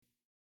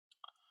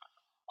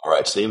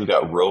right, today we've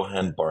got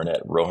Rohan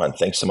Barnett. Rohan,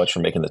 thanks so much for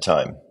making the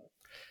time.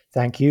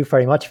 Thank you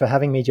very much for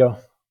having me, Joe.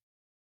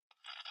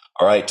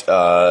 All right,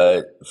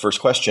 first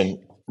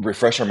question.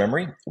 Refresh our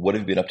memory. What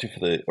have you been up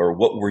to or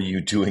what were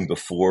you doing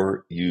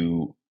before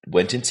you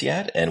went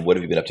INSEAD, and what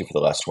have you been up to for the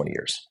last 20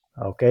 years?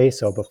 Okay,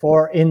 so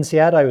before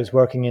INSEAD, I was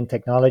working in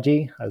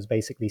technology. I was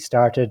basically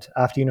started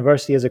after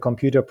university as a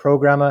computer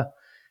programmer,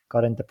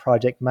 got into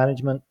project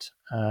management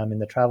in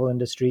the travel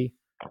industry,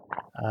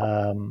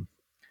 um,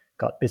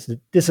 got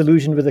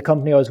disillusioned with the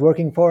company I was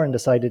working for and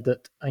decided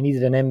that I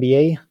needed an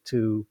MBA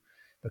to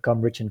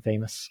become rich and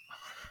famous.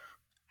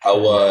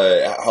 And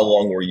How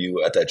long were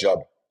you at that job?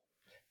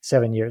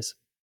 7 years.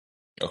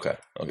 Okay,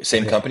 okay,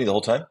 same company the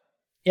whole time?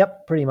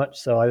 Yep, pretty much.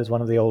 So I was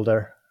one of the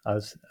older. I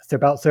was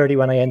about 30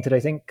 when I entered, I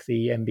think,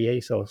 the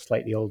MBA, so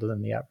slightly older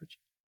than the average.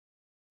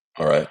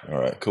 All right,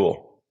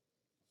 cool.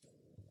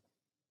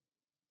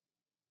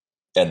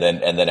 And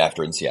then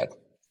after INSEAD.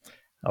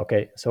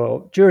 Okay,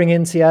 so during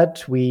INSEAD,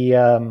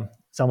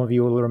 some of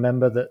you will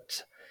remember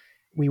that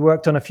we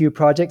worked on a few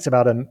projects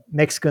about a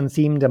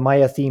Mexican-themed, a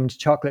Maya-themed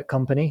chocolate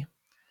company.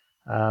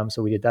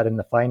 So we did that in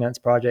the finance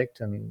project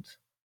and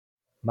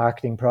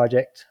marketing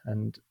project.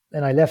 And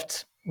then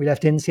we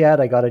left INSEAD.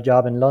 I got a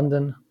job in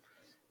London,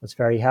 was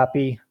very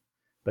happy,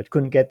 but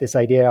couldn't get this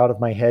idea out of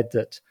my head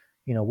that,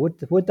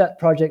 would that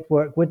project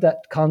work? Would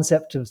that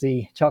concept of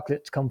the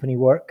chocolate company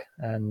work?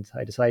 And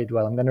I decided,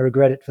 well, I'm going to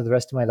regret it for the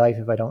rest of my life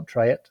if I don't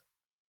try it.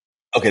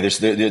 Okay,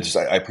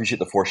 I appreciate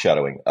the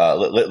foreshadowing.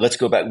 Let's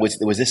go back.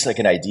 Was this like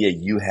an idea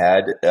you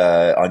had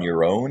on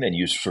your own, and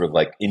you sort of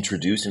like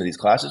introduced into these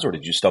classes, or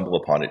did you stumble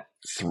upon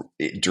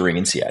it during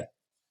INSEAD?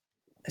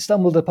 I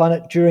stumbled upon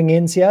it during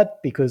INSEAD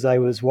because I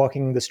was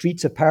walking the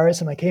streets of Paris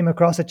and I came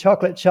across a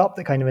chocolate shop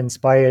that kind of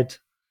inspired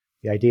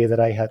the idea that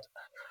I had.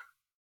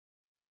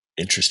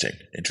 Interesting,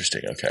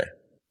 interesting. Okay.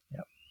 Yeah.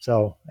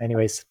 So,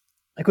 anyways,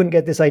 I couldn't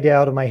get this idea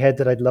out of my head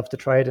that I'd love to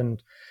try it,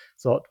 and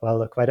thought, well,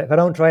 look, if I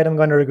don't try it, I'm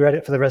going to regret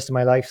it for the rest of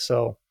my life.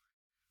 So,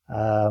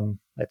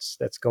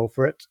 let's go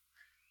for it.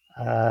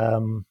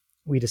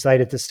 We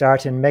decided to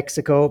start in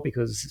Mexico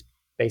because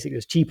basically it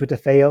was cheaper to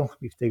fail.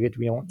 We figured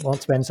we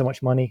won't spend so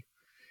much money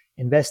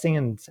investing,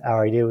 and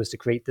our idea was to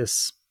create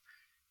this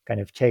kind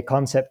of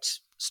concept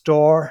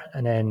store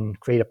and then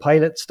create a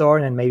pilot store,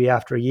 and then maybe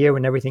after a year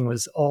when everything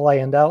was all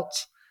ironed out,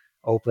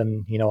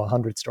 open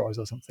 100 stores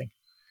or something.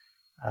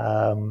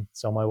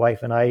 So my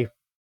wife and I,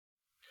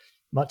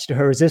 much to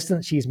her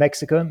resistance, she's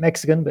Mexican,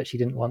 but she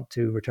didn't want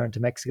to return to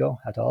Mexico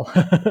at all.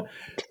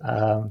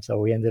 So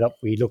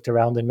we looked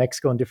around in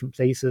Mexico in different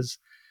places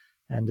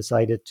and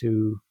decided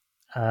to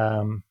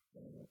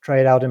try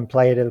it out in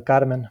Playa del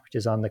Carmen, which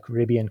is on the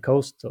Caribbean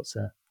coast. So it's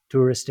a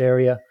tourist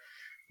area.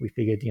 We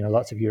figured,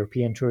 lots of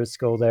European tourists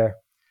go there,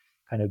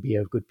 kind of be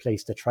a good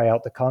place to try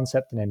out the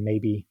concept and then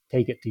maybe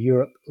take it to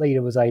Europe.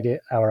 Later was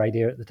our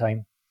idea at the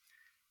time.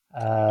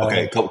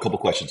 Okay, couple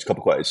questions.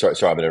 Sorry,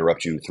 I'm going to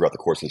interrupt you throughout the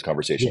course of this Yeah,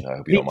 conversation. I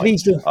hope you don't mind.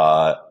 please do.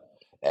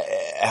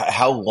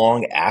 How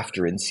long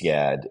after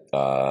INSEAD?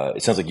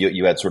 It sounds like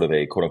you had sort of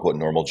a quote unquote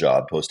normal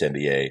job post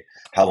MBA.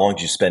 How long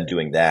did you spend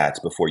doing that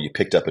before you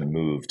picked up and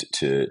moved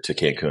to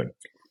Cancun?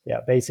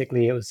 Yeah,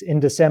 basically it was in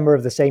December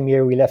of the same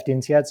year we left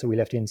INSEAD. So we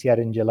left INSEAD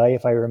in July,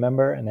 if I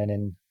remember, and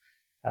then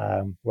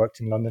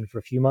worked in London for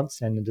a few months.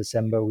 And in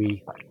December,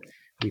 we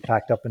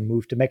packed up and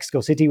moved to Mexico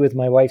City with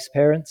my wife's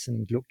parents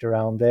and looked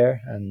around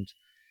there.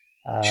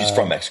 She's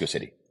from Um, Mexico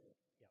City.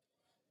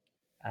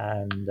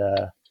 and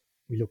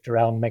we looked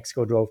around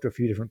Mexico, drove to a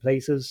few different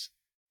places.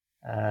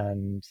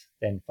 And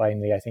then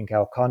finally, I think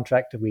our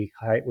contract, we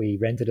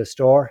rented a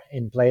store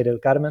in Playa del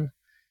Carmen,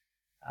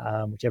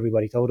 which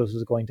everybody told us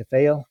was going to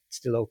fail. It's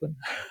still open.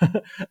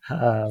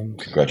 um,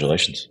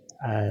 Congratulations.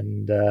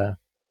 and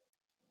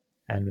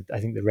and I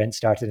think the rent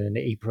started in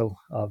April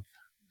of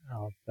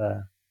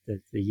the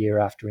year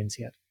after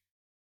INSEAD.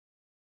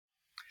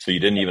 So you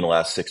didn't even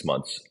last 6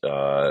 months with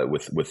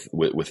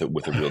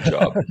a real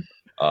job.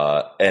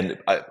 And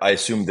I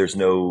assume there's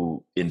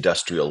no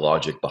industrial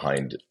logic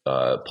behind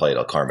Playa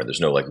del Carmen. There's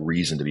no like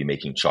reason to be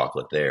making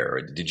chocolate there.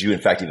 Did you in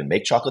fact even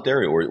make chocolate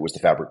there, or was the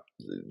fabric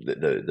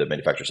the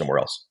manufacturer somewhere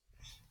else?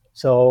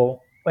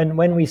 So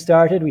when we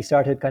started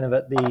kind of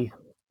at the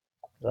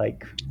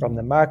like from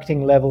the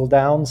marketing level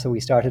down. So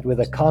we started with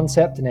a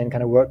concept and then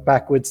kind of worked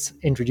backwards,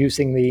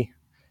 introducing the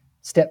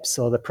steps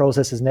or the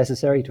processes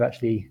necessary to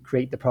actually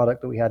create the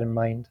product that we had in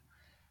mind.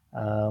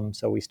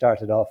 So we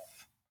started off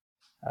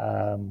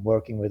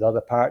working with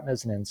other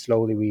partners, and then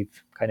slowly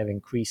we've kind of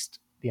increased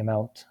the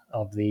amount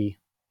of the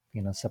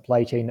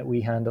supply chain that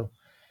we handle.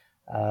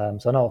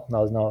 So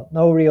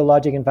no real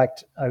logic. In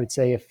fact, I would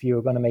say if you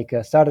were going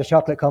to start a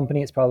chocolate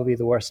company, it's probably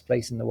the worst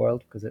place in the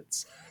world because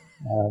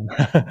um,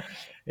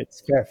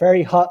 it's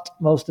very hot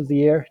most of the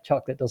year.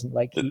 Chocolate doesn't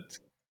like It, heat.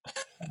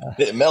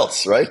 it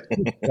melts, right?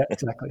 Yeah,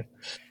 exactly.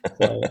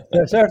 So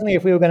certainly,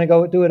 if we were going to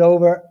go do it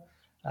over,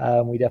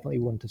 we definitely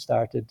wouldn't have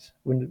started.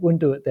 Wouldn't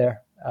do it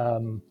there.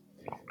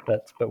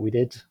 But we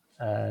did,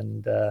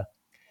 and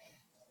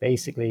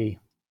basically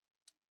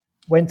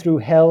went through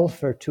hell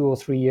for 2 or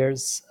 3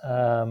 years.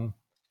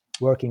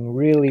 working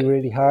really,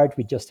 really hard.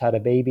 We just had a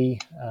baby.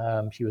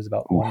 She was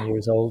about 1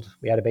 year old.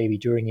 We had a baby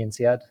during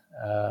INSEAD.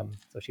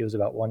 So she was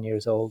about 1 year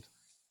old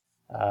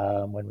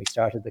when we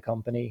started the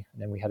company.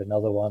 And then we had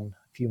another one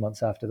a few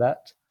months after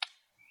that.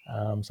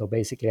 So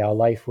basically, our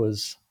life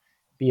was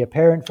be a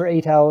parent for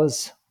 8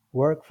 hours,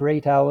 work for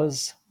 8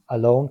 hours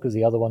alone, because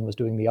the other one was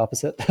doing the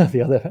opposite.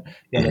 The other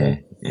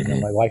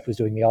one, my wife was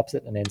doing the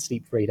opposite, and then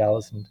sleep for 8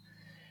 hours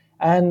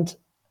and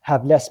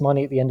have less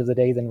money at the end of the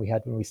day than we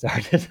had when we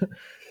started.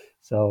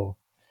 So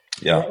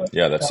Yeah,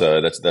 yeah, that's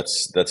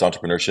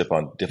entrepreneurship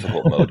on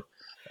difficult mode.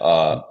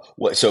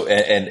 So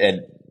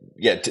and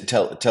yeah,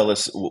 tell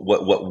us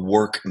what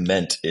work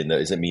meant in the.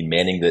 Does it mean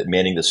manning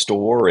the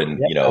store and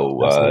yeah,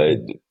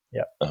 absolutely.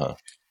 Yeah, uh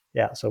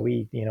yeah. So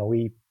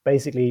we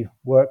basically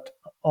worked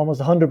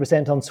almost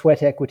 100% on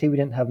sweat equity. We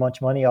didn't have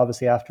much money,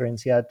 obviously, after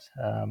INSEAD.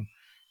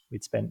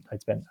 I'd spent,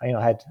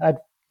 had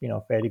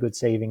fairly good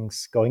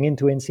savings going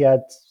into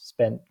INSEAD.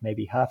 Spent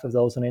maybe half of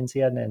those on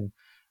INSEAD, and then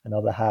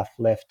another half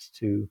left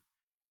to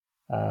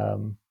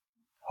um,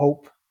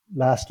 hope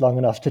last long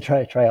enough to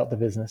try out the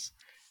business.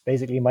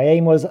 Basically, my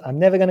aim was I'm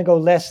never going to go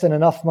less than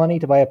enough money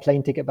to buy a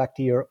plane ticket back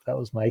to Europe. That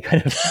was my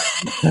kind of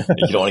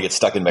you don't want to get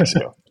stuck in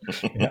Mexico.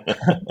 yeah.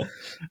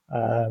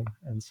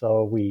 And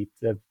so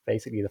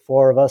basically the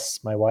four of us,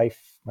 my wife,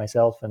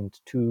 myself, and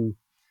two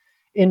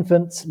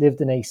infants,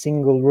 lived in a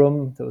single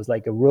room. That was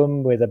like a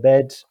room with a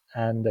bed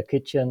and a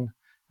kitchen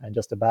and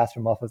just a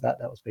bathroom off of that.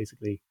 That was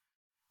basically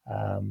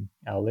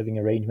our living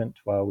arrangement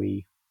while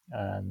we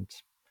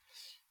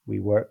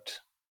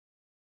worked,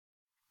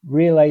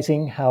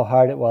 realizing how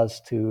hard it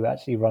was to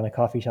actually run a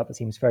coffee shop. It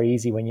seems very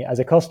easy as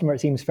a customer,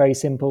 it seems very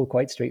simple,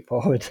 quite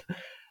straightforward.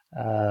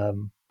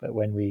 But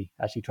when we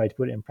actually try to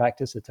put it in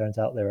practice, it turns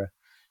out there are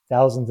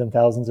thousands and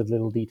thousands of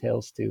little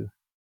details to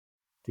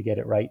get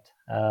it right.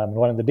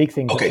 One of the big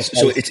things that Okay,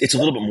 so surprised, it's a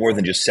little bit more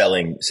than just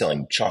selling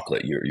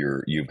chocolate.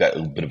 You've got a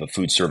little bit of a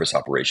food service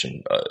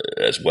operation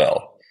as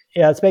well.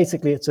 yeah, it's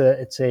basically it's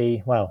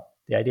a well,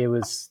 the idea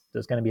was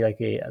there's going to be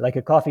like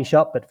a coffee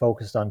shop but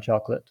focused on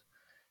chocolate,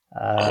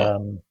 Uh-huh.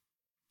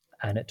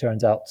 and it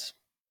turns out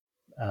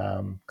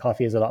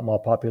coffee is a lot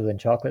more popular than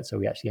chocolate, so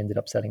we actually ended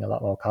up selling a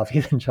lot more coffee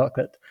than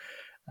chocolate.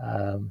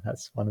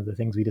 That's one of the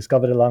things we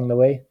discovered along the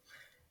way,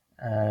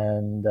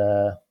 and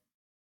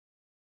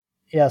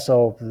yeah.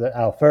 So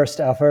our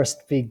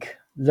first big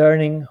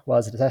learning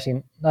was it's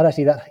actually not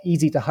actually that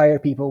easy to hire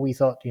people. We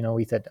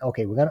said,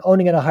 okay, we're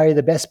only going to hire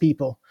the best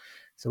people.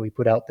 So we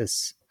put out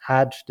this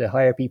ad to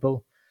hire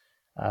people.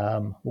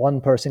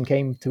 One person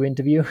came to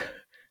interview.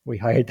 We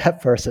hired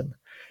that person.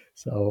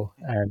 So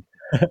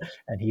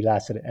and he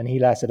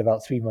lasted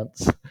about 3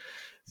 months.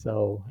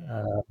 So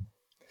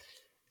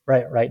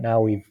right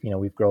now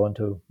we've grown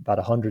to about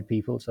 100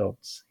 people. So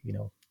it's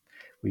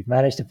we've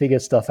managed to figure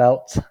stuff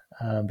out.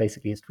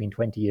 Basically, it's been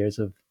 20 years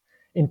of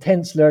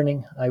intense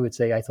learning. I would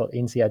say I thought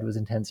INSEAD was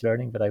intense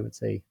learning, but I would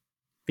say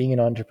being an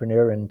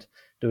entrepreneur and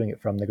doing it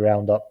from the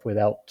ground up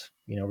without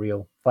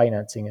real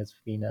financing has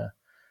been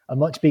a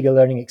much bigger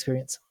learning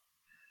experience.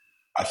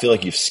 I feel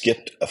like you've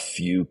skipped a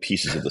few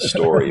pieces of the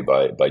story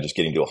by just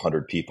getting to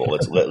 100 people.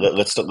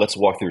 Let's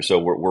walk through. So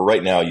we're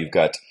right now.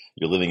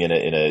 You're living in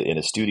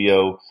a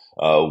studio,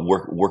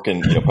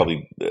 working.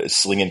 Probably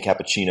slinging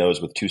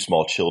cappuccinos with two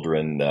small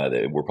children.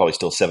 We're probably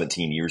still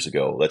 17 years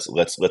ago.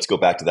 Let's go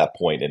back to that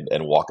point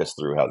and walk us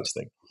through how this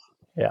thing.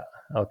 Yeah.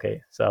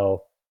 Okay.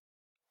 So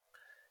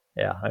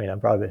yeah, I mean, I'm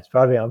probably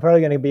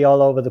going to be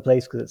all over the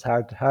place because it's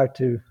hard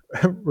to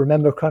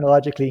remember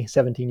chronologically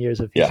 17 years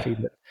of Yeah. history.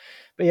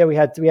 But yeah, we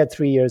had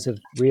 3 years of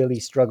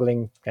really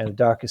struggling, kind of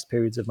darkest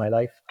periods of my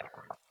life,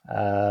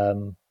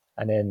 and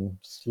then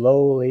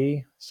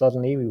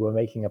suddenly, we were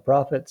making a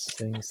profit.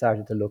 Things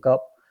started to look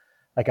up.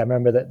 Like I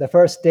remember that the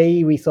first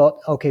day we thought,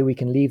 okay, we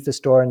can leave the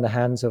store in the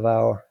hands of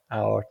our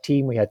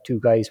team. We had two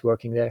guys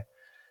working there,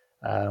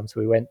 so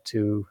we went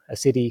to a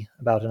city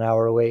about an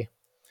hour away.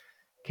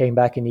 Came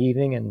back in the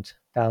evening and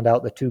found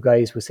out the two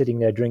guys were sitting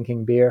there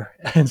drinking beer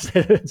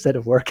instead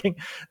of working.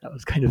 That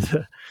was kind of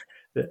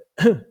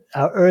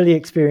our early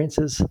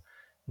experiences.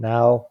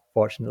 Now,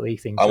 fortunately,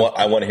 things have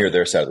I want to hear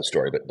their side of the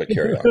story, but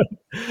carry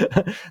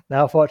on.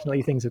 now,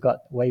 fortunately, things have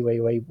got way, way,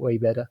 way, way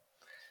better.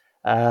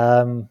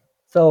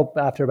 So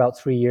after about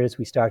 3 years,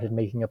 we started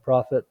making a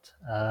profit.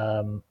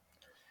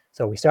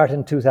 So we started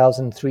in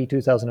 2003,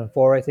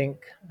 2004, I think.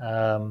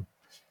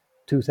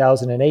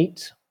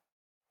 2008,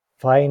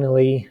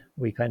 finally,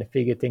 we kind of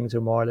figured things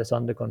were more or less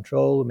under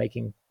control,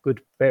 making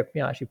good,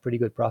 actually pretty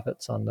good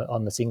profits on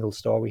the single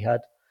store we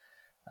had.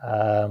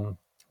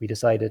 We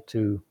decided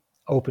to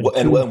open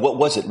And two. what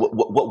was it?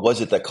 What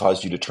was it that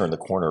caused you to turn the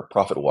corner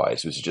profit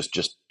wise? Was it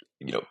just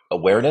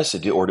awareness,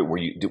 or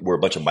were a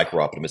bunch of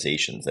micro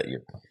optimizations that you?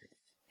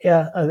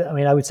 Yeah, I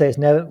mean, I would say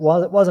it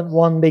wasn't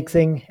one big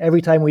thing.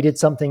 Every time we did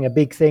something, a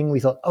big thing,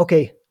 we thought,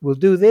 okay, we'll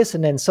do this,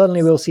 and then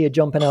suddenly we'll see a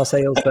jump in our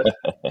sales. But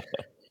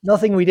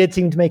nothing we did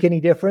seemed to make any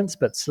difference.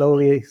 But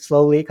slowly,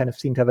 it kind of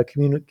seemed to have a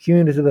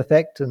cumulative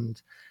effect. And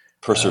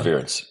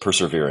Perseverance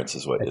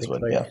is I what think so,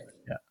 yeah.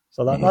 yeah.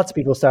 So Mm-hmm. lots of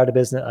people start a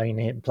business. I mean,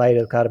 in Playa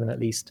del Carmen, at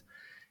least,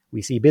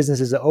 we see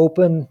businesses that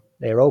open,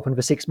 they're open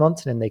for 6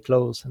 months and then they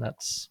close, and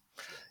that's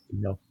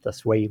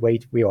way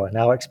we are in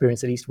our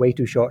experience at least way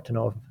too short to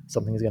know if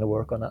something is going to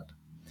work or not.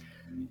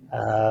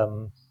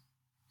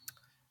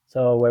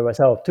 So where was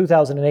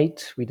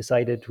 2008? We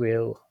decided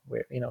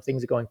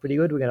things are going pretty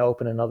good. We're going to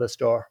open another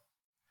store.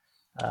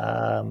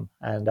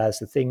 And as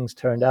the things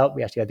turned out,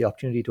 we actually had the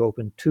opportunity to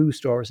open 2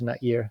 stores in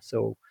that year.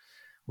 So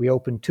we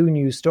opened 2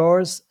 new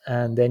stores,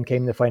 and then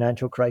came the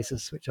financial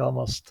crisis, which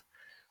almost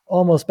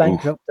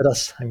bankrupted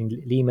us. I mean,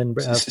 Lehman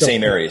stuff.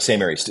 Same area,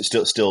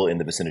 still in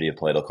the vicinity of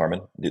Playa del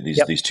Carmen.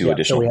 These two So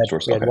additional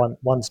stores. we had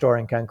one store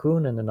in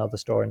Cancun and another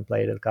store in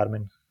Playa del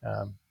Carmen.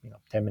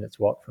 10 minutes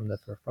walk from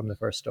the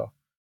first store.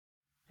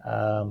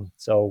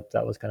 So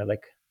that was kind of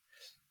like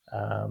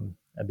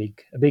a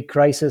big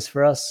crisis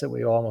for us. That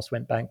we almost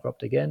went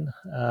bankrupt again.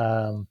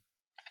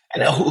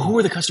 And who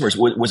were the customers?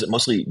 Was it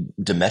mostly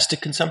domestic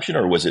consumption,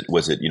 or was it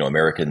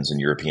Americans and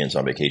Europeans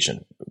on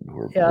vacation who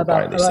were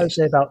buying these things? I would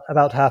say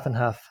about half and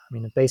half. I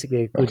mean,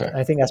 basically, good. Okay.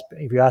 I think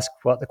if you ask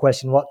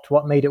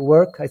what made it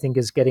work, I think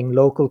is getting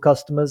local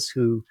customers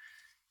who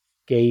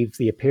gave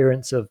the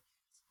appearance of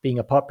being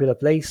a popular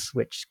place,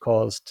 which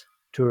caused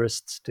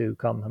tourists to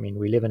come. I mean,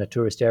 we live in a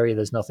tourist area.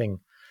 There's nothing.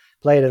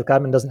 Playa del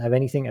Carmen doesn't have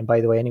anything. And by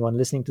the way, anyone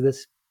listening to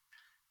this,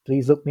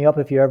 please look me up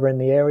if you're ever in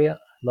the area.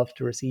 Love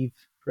to receive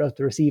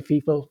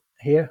people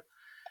here.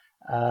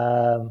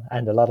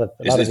 And a lot of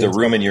the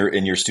room in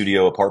your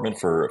studio apartment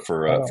for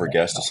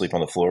guests to sleep on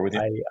the floor with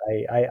you?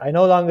 I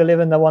no longer live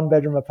in the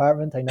 1-bedroom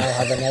apartment. I now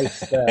have a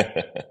nice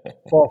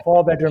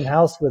 4-bedroom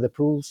house with a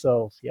pool.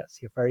 So yes,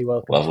 you're very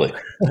welcome. Lovely.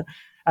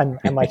 And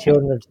my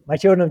children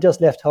have just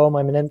left home.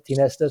 I'm an empty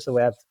nester, so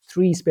we have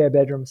 3 spare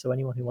bedrooms. So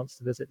anyone who wants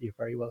to visit, you're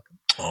very welcome.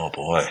 Oh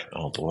boy.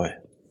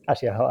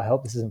 Actually, I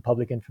hope this isn't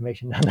public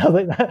information.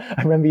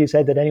 I remember you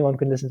said that anyone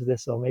can listen to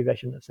this, so maybe I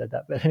shouldn't have said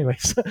that. But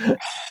anyways.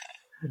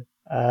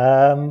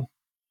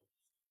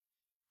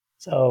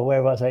 So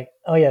where was I?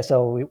 Oh yeah,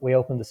 so we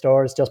opened the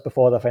stores just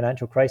before the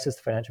financial crisis.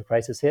 The financial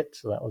crisis hit,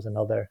 so that was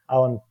another.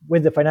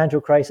 With the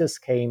financial crisis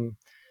came,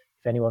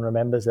 if anyone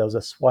remembers, there was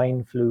a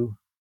swine flu,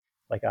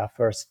 like our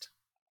first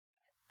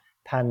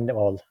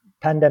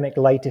pandemic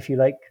light, if you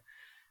like.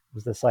 It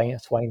was the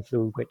swine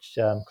flu, which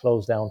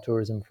closed down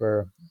tourism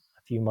for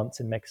a few months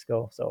in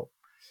Mexico. So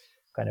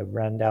kind of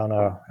ran down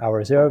our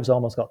reserves,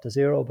 almost got to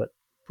zero, but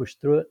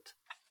pushed through it.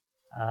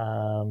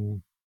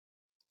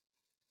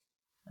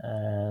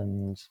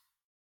 And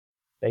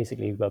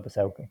basically,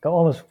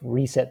 almost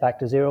reset back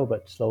to zero,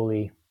 but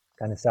slowly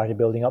kind of started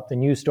building up. The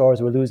new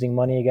stores were losing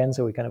money again,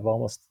 so we kind of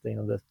almost,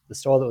 the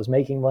store that was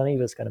making money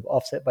was kind of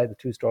offset by the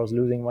 2 stores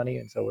losing money,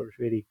 and so it was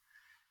really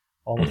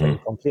almost like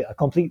a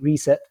complete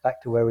reset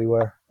back to where we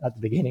were at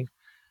the beginning.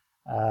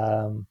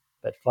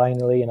 But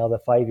finally, another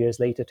 5 years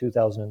later,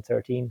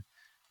 2013,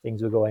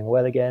 things were going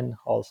well again.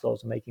 All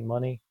stores were making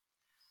money,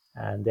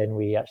 and then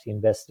we actually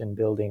invested in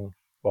building.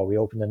 Well, we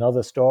opened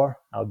another store,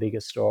 our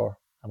biggest store,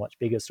 a much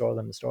bigger store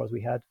than the stores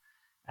we had.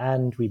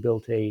 And we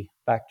built a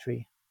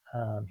factory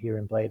here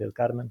in Playa del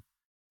Carmen.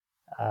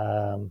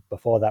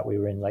 Before that, we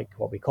were in like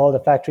what we called a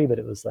factory, but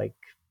it was like,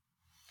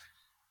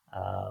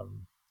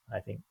 I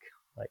think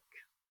like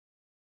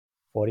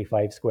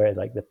 45 square,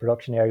 like the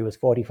production area was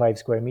 45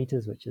 square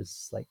meters, which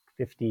is like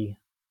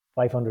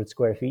 500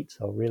 square feet.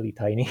 So really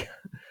tiny.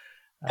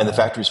 And the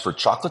factory's for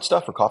chocolate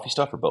stuff or coffee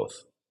stuff or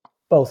both?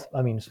 Both.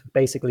 I mean,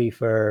 basically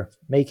for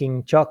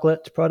making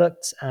chocolate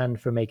products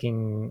and for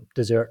making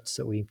desserts.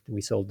 So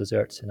we sold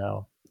desserts in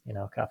our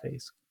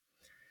cafes.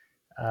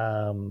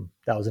 That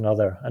was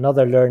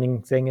another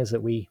learning thing, is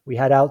that we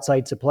had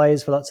outside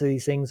suppliers for lots of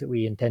these things that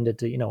we intended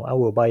to, I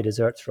will buy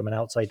desserts from an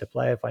outside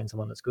supplier, find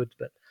someone that's good,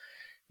 but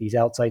these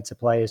outside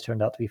suppliers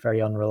turned out to be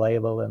very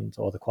unreliable,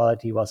 or the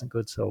quality wasn't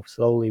good. So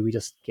slowly we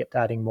just kept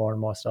adding more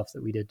and more stuff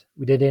that we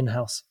did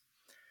in-house.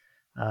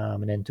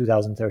 And in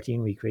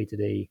 2013, we created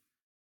a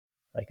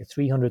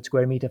 300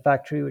 square meter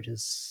factory, which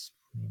is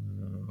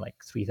like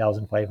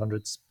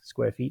 3,500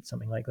 square feet,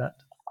 something like that.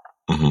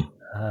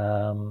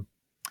 Mm-hmm.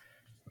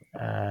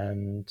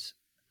 And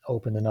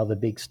opened another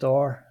big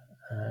store,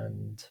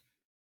 and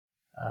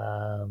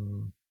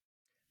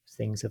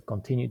things have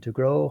continued to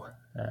grow.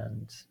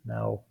 And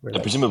now we're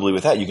presumably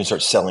with that, you can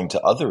start selling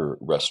to other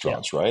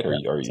restaurants, right?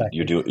 Exactly.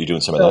 You're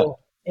doing some of that?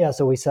 Yeah,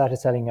 so we started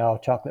selling our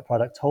chocolate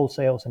products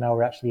wholesale. So now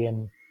we're actually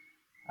in,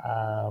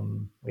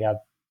 we have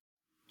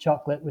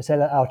chocolate. We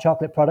sell our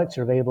chocolate products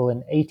are available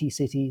in 80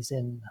 cities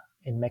in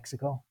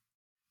Mexico.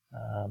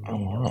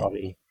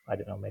 Probably, I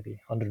don't know, maybe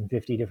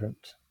 150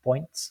 different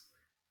points.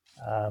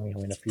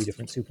 In a few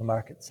different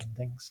supermarkets and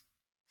things.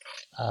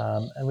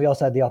 And we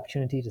also had the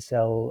opportunity to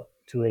sell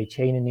to a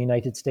chain in the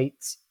United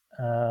States.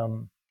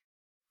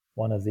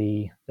 One of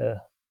the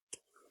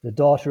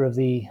daughter of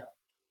the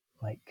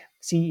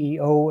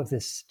CEO of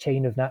this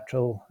chain of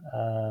natural,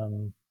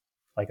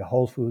 like a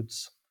Whole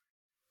Foods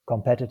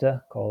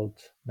competitor called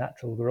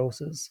Natural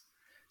Grocers.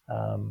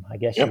 I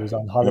guess she was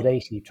on holiday.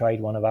 She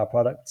tried one of our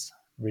products,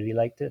 really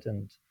liked it,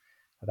 and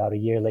about a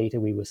year later,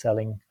 we were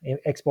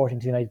exporting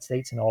to the United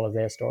States in all of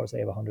their stores. They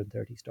have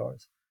 130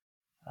 stores.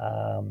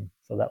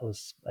 So that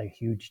was a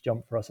huge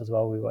jump for us as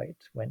well. We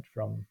went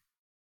from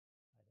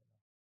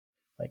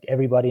like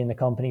everybody in the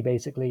company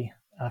basically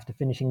after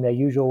finishing their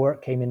usual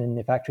work came in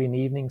the factory in the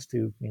evenings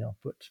to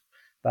put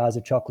bars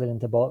of chocolate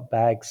into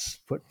bags,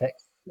 put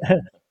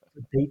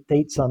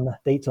dates on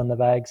the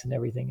bags and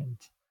everything.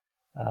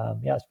 And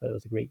yeah, but it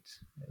was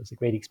a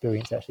great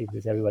experience actually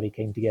because everybody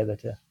came together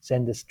to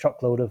send this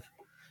truckload of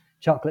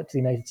chocolate to the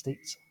United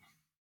States.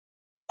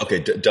 Okay,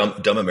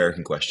 dumb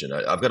American question.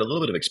 I've got a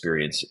little bit of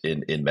experience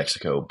in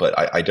Mexico, but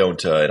I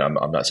don't, and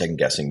I'm not second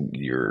guessing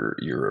your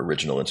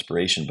original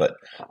inspiration, but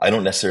I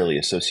don't necessarily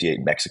associate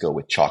Mexico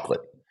with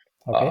chocolate.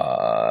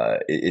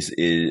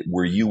 Okay.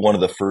 Were you one of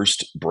the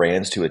first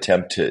brands to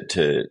attempt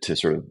to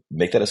sort of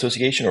make that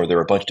association, or are there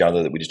a bunch down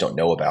there that we just don't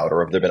know about,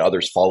 or have there been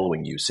others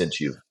following you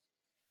since you've?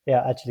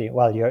 Yeah, actually,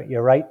 well,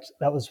 you're right.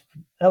 That was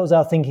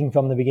our thinking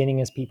from the beginning,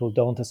 is people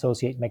don't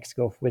associate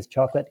Mexico with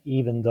chocolate,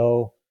 even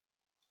though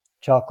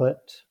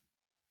chocolate,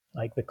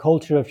 like the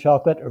culture of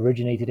chocolate,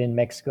 originated in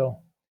Mexico.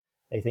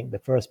 They think the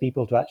first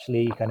people to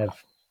actually kind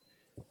of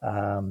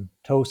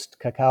toast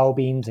cacao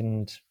beans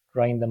and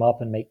grind them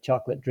up and make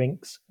chocolate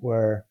drinks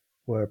were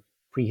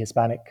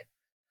pre-Hispanic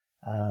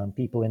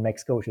people in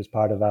Mexico, which was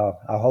part of our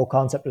whole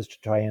concept, was to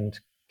try and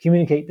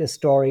communicate this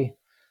story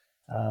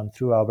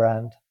through our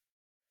brand.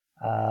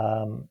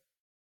 Um,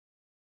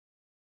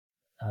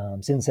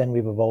 since then,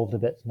 we've evolved a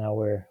bit. Now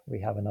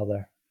we have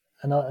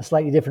a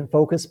slightly different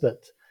focus,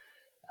 but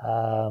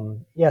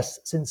yes,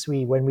 since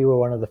when we were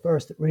one of the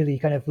first that really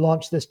kind of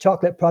launched this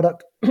chocolate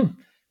product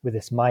with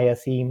this Maya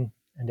theme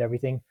and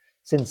everything.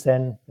 Since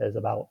then, there's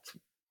about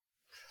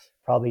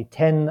probably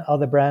 10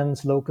 other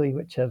brands locally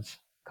which have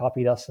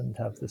copied us and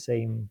have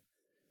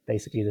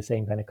basically the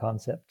same kind of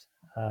concept.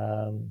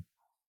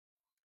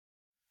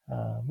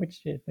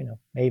 Which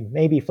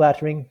may be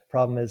flattering. The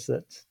problem is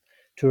that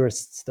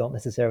tourists don't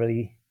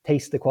necessarily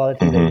taste the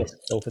quality; they Mhm. just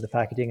go for the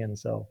packaging, and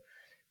so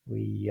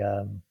we,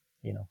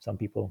 some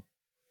people,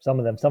 some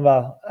of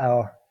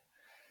our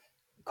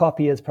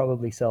copiers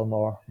probably sell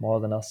more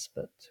than us,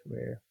 but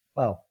we're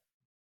well.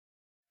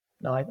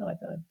 No,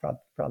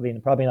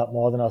 probably not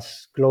more than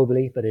us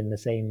globally, but in the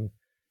same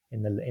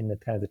in the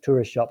kind of the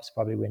tourist shops,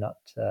 probably we're not.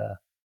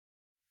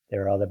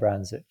 There are other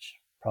brands which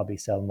probably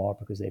sell more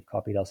because they've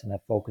copied us and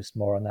have focused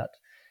more on that.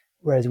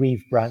 Whereas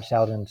we've branched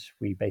out and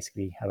we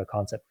basically have a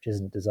concept which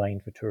isn't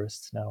designed for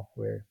tourists now.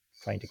 We're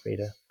trying to create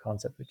a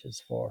concept which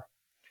is for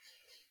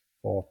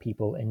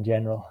people in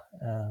general,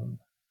 and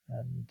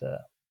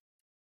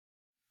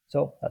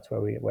so that's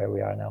where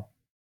we are now.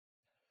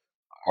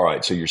 All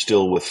right, so you're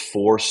still with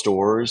four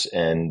stores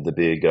and the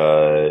big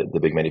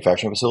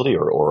manufacturing facility,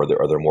 or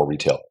are there more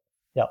retail?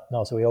 Yeah,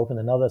 no. So we opened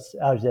another.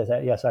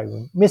 Yes, I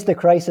missed the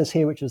crisis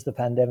here, which was the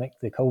pandemic,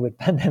 the COVID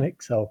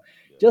pandemic. So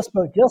just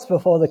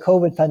before the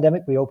COVID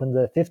pandemic, we opened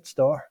the fifth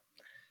store.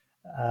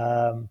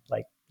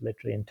 Like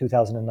literally in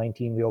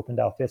 2019, we opened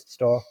our fifth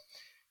store,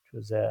 which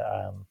was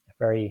a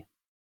very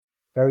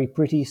very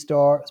pretty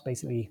store. It's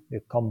basically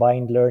the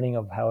combined learning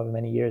of however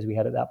many years we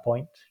had at that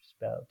point. It's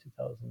about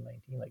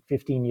 2019, like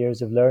 15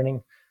 years of learning.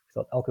 We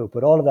thought, okay, we'll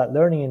put all of that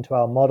learning into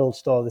our model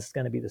store. This is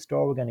going to be the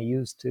store we're going to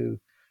use to,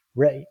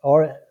 sorry,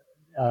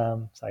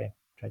 I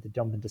tried to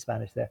jump into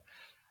Spanish there.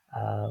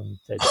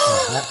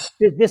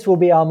 This will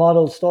be our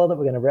model store that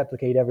we're going to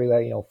replicate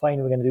everywhere.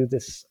 Fine, we're going to do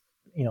this.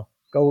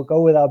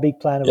 Go with our big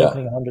plan of Yeah,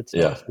 opening 100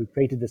 yeah. stores. We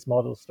created this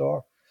model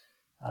store.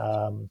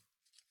 Um,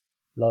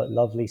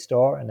 Lovely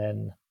store, and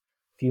then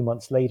a few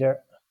months later,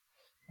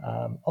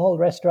 all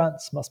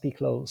restaurants must be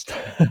closed.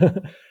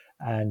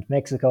 And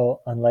Mexico,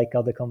 unlike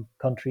other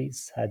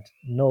countries, had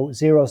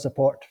zero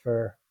support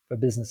for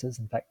businesses.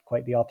 In fact,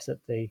 quite the opposite.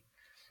 They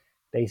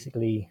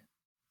basically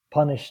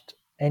punished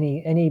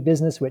any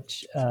business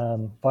which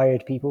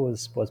fired people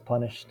was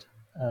punished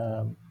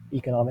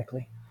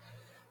economically.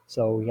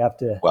 So we have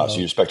to, Wow. So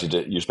you expected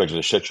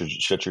to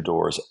shut your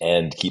doors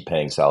and keep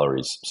paying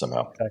salaries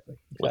somehow with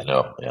exactly.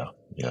 no. Yeah,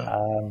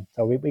 yeah.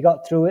 So we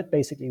got through it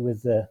basically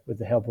with the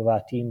help of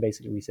our team.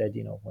 Basically, we said,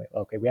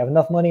 okay, we have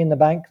enough money in the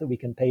bank that we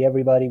can pay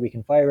everybody, we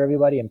can fire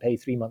everybody and pay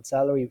 3 months'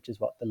 salary, which is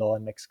what the law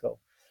in Mexico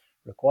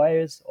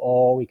requires,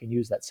 or we can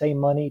use that same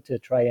money to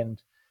try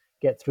and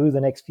get through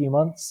the next few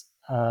months.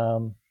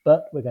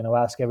 But we're going to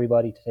ask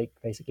everybody to take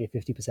basically a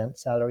 50%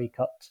 salary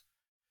cut.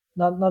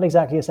 Not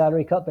exactly a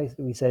salary cut.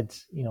 Basically, we said,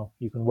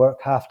 you can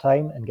work half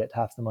time and get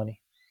half the money.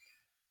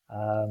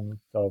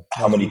 So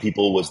How most many people.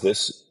 people was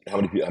this? How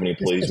many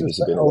employees This would was this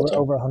have been at that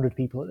over time? 100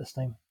 people at this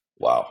time.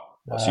 Wow.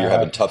 Wow. So you're Uh,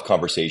 having tough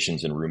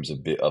conversations in rooms of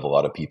a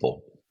lot of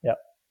people. yeah.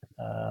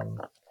 Um,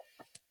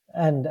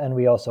 and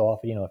we also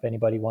offer, if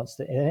anybody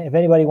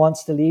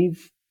wants to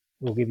leave,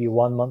 we'll give you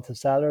 1 month of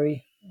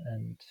salary,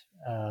 and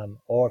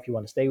or if you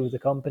want to stay with the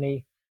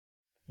company,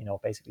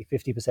 basically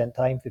 50%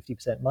 time,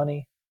 50%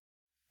 money.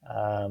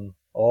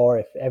 Or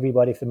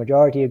if the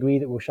majority agree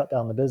that we'll shut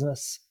down the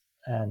business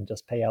and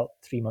just pay out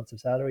 3 months of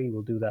salary,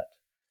 we'll do that.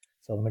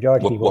 So the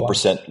majority of What people what want.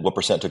 percent? What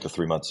percent took the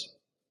 3 months?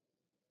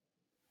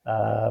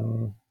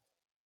 Um,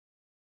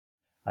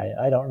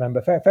 I don't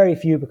remember. Very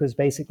few, because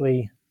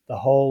basically the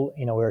whole,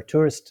 we're a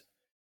tourist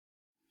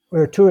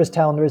we're a tourist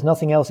town. There is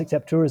nothing else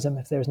except tourism.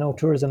 If there's no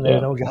tourism, there's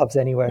Yeah. no jobs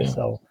anywhere. Yeah.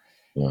 So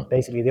Yeah.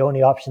 basically, the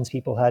only options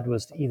people had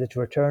was either to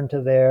return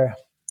to their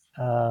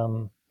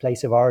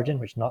place of origin,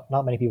 which not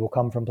many people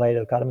come from Playa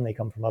del Carmen. They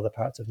come from other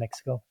parts of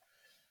Mexico,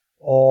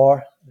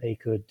 or they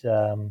could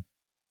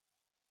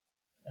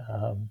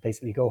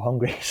basically go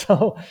hungry.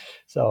 So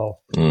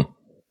Mm.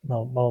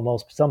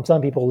 most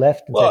some people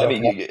left and Well, said, I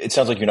mean, okay, it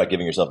sounds like you're not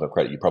giving yourself enough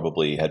credit. You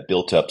probably had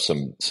built up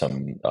some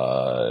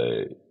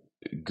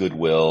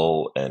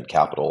goodwill and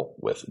capital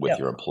with yeah,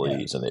 your yeah,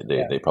 employees, and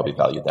yeah, they I probably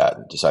think valued so. that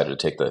and decided to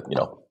take the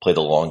play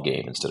the long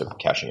game instead of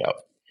cashing out.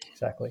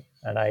 Exactly.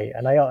 And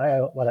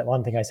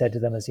one thing I said to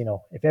them is,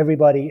 if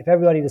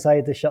everybody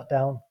decided to shut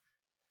down,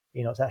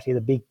 it's actually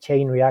the big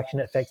chain reaction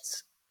that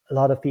affects a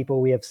lot of people.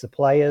 We have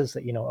suppliers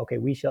that, okay,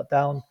 we shut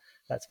down,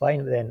 that's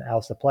fine. But then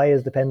our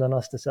suppliers depend on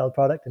us to sell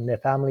product, and their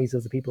families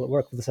of the people that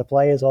work for the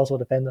suppliers also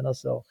depend on us.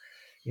 So,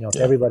 if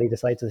Yeah. everybody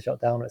decides to shut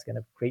down, it's going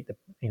to create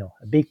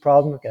a big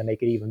problem. It's going to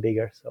make it even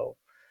bigger. So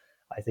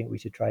I think we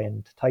should try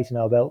and tighten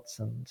our belts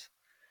and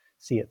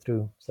see it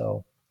through.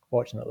 So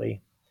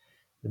fortunately,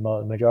 the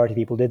majority of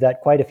people did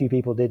that. Quite a few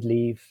people did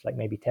leave, like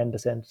maybe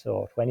 10%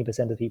 or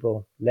 20% of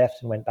people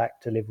left and went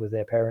back to live with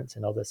their parents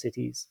in other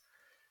cities.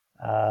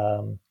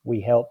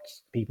 We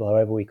helped people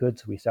however we could.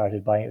 So we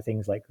started buying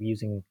things like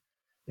using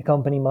the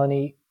company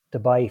money to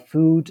buy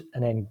food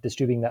and then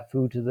distributing that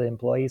food to the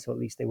employees, so at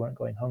least they weren't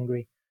going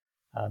hungry.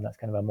 That's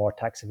kind of a more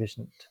tax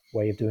efficient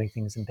way of doing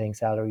things and paying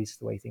salaries,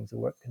 the way things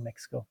work in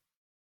Mexico.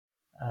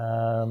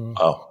 Um,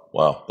 Oh,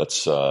 wow.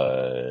 That's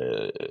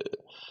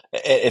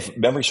if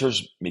memory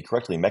serves me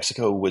correctly,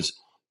 Mexico was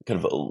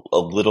kind of a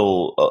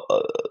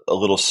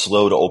little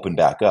slow to open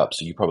back up.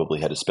 So you probably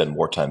had to spend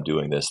more time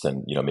doing this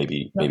than no,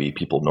 maybe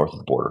people north of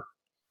the border.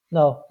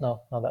 no,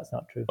 that's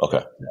not true.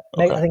 Okay.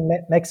 I Okay. think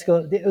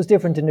Mexico, it was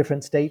different in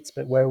different states,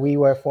 but where we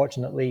were,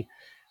 fortunately,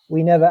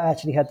 we never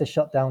actually had to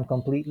shut down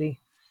completely.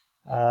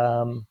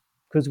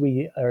 Because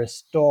we are a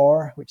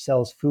store which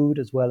sells food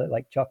as well as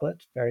like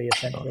chocolate, very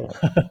essential.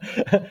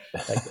 Okay.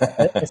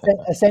 Like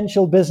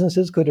essential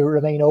businesses could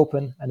remain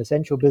open, and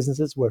essential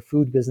businesses were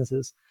food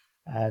businesses.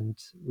 And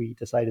we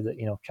decided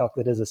that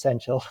chocolate is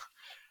essential,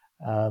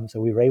 so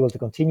we were able to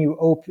continue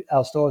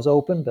our stores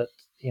open, but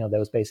there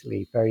was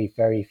basically very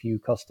very few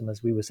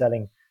customers. We were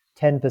selling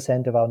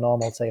 10% of our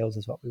normal sales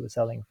is what we were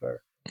selling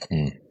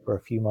Mm. for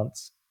a few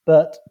months.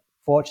 But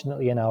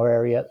fortunately, in our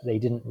area, they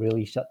didn't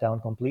really shut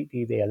down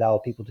completely. They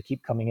allowed people to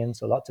keep coming in.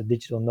 So lots of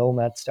digital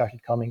nomads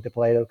started coming to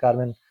Playa del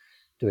Carmen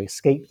to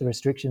escape the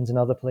restrictions in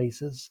other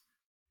places.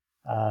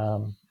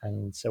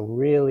 And so,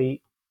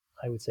 really,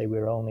 I would say we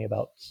were only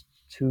about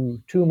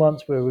 2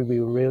 months where we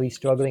were really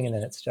struggling, and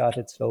then it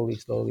started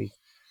slowly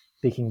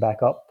picking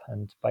back up.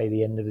 And by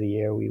the end of the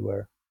year, we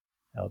were,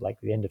 like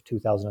the end of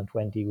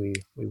 2020,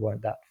 we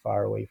weren't that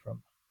far away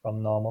from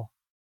normal.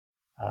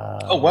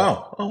 Oh Um,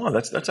 wow! Oh wow!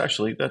 That's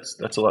actually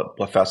that's a lot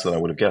faster than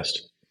I would have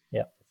guessed.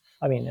 Yeah,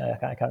 I mean, I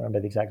can't remember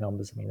the exact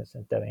numbers. I mean,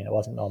 it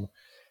wasn't normal,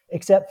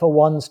 except for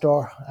one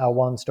store. Our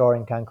one store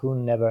in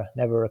Cancun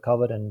never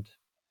recovered, and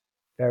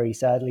very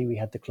sadly, we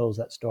had to close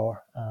that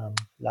store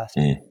last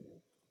year.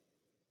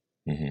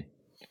 Mm. Hmm.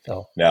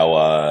 So Now,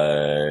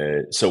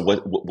 so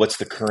what's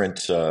the current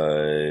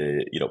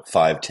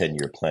 5-10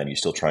 year plan? Are you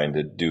still trying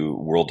to do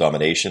world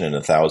domination and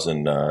yeah,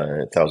 thousand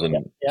yeah,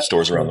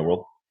 stores around the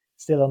world?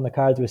 still on the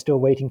cards. We're still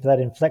waiting for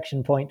that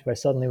inflection point where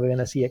suddenly we're going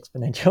to see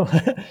exponential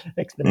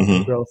exponential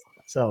Hmm. growth.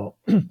 So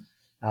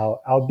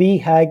our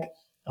BHAG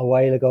a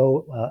while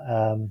ago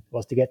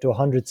was to get to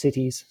 100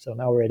 cities. So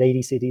now we're at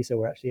 80 cities. So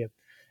we're actually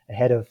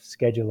ahead of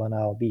schedule on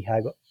our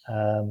BHAG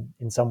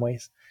in some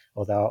ways.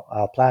 Although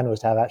our plan was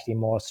to have actually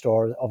more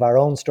stores of our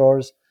own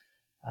stores,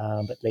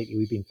 but lately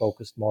we've been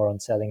focused more on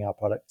selling our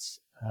products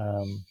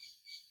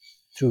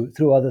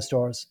through other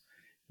stores,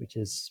 which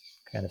is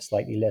kind of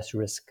slightly less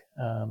risk.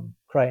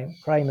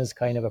 Crime is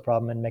kind of a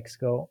problem in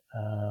Mexico.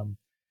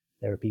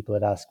 There are people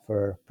that ask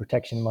for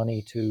protection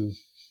money to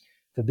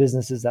for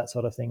businesses, that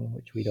sort of thing,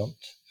 which we don't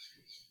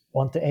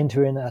want to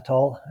enter in at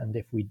all. And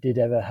if we did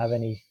ever have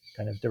any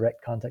kind of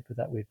direct contact with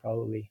that, we'd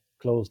probably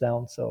close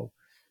down. So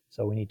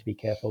we need to be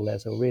careful there.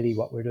 So really,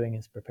 what we're doing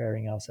is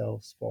preparing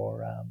ourselves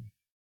for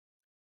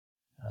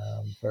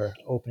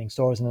opening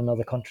stores in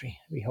another country.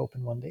 We hope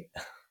in one day.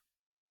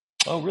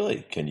 Oh,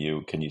 really? Can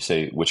you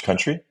say which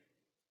country?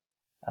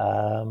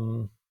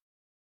 Um,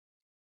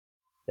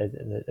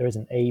 there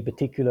isn't a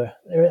particular.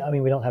 I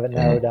mean, we don't have it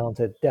narrowed Hmm. down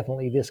to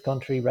definitely this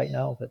country right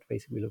now, but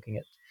basically looking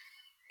at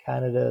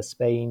Canada,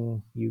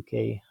 Spain,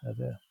 UK are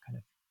the kind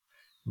of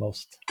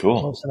most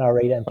Cool. on our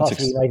radar, and That's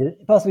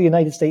possibly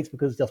United States,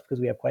 because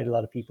we have quite a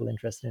lot of people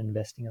interested in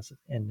investing us.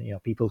 And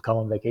people come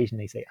on vacation,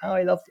 they say, "Oh,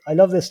 I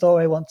love this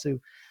store. I want to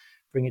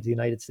bring it to the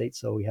United States."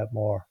 So we have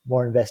more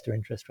investor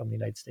interest from the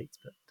United States.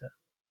 But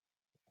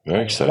very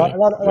anyway, exciting. a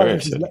lot of Very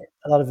this is exciting.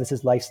 a lot of this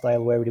is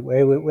lifestyle.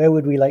 Where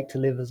would we like to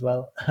live as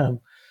well?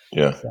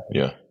 Yeah. So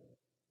Yeah.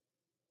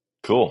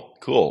 Cool.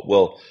 Cool.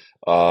 Well,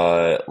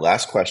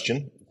 last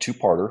question,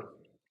 two-parter.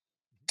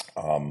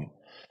 Um,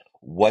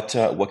 What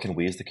can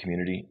we as the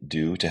community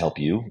do to help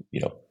you,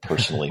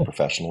 personally,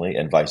 professionally,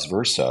 and vice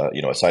versa?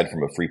 Aside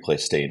from a free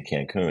place stay in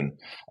Cancun,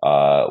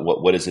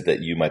 what is it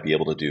that you might be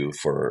able to do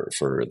for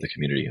the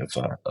community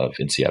of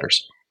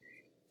INSEADers?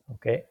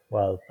 Okay,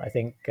 well, I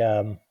think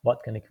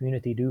what can the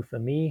community do for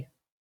me?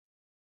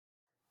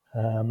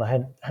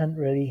 I hadn't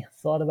really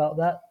thought about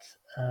that.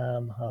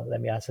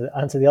 Let me answer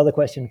the other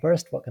question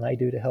first. What can I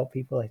do to help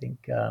people? I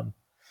think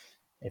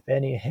if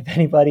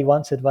anybody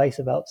wants advice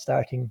about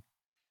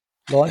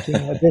launching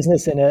a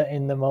business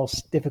in the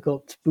most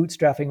difficult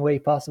bootstrapping way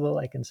possible,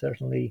 I can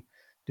certainly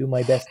do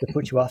my best to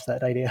put you off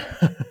that idea.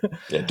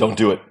 Yeah, don't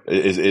do it.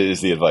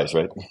 Is the advice,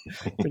 right?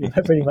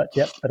 pretty much,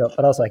 yep.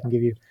 But also I can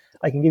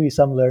give you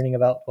some learning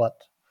about what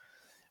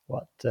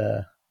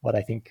what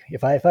I think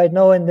if I'd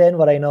known then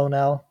what I know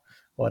now,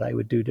 what I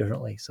would do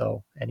differently.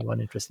 So anyone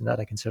interested in that,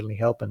 I can certainly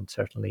help, and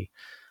certainly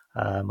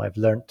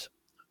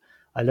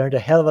I learned a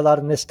hell of a lot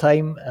in this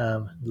time.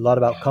 A lot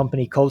about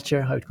company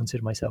culture. I would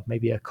consider myself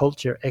maybe a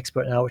culture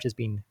expert now, which has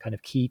been kind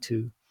of key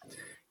to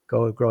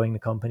growing the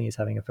company, is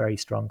having a very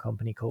strong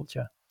company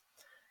culture.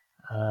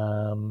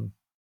 Um,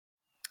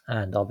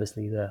 and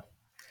obviously,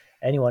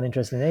 anyone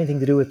interested in anything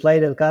to do with Playa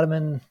del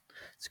Carmen,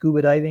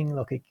 scuba diving,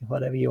 look,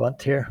 whatever you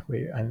want here,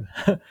 I'm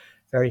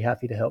very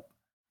happy to help.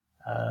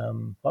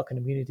 What can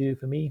the community do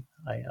for me?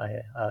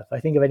 If I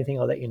think of anything,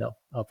 I'll let you know.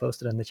 I'll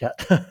post it in the chat.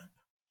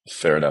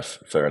 Fair enough.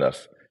 Fair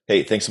enough.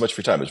 Hey, thanks so much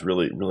for your time. It was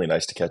really, really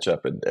nice to catch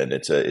up, and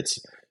it's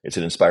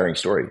an inspiring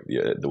story.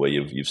 The way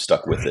you've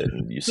stuck with it,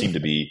 and you seem to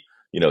be,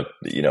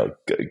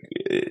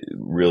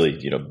 really,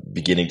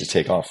 beginning to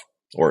take off,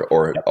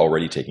 or Yep.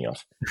 already taking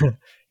off.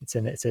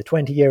 It's a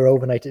 20-year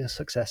overnight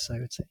success, I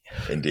would say.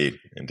 Indeed,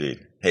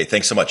 indeed. Hey,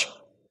 thanks so much.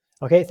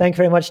 Okay, thanks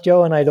very much,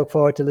 Joe, and I look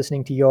forward to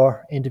listening to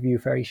your interview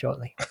very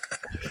shortly.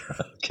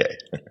 Okay.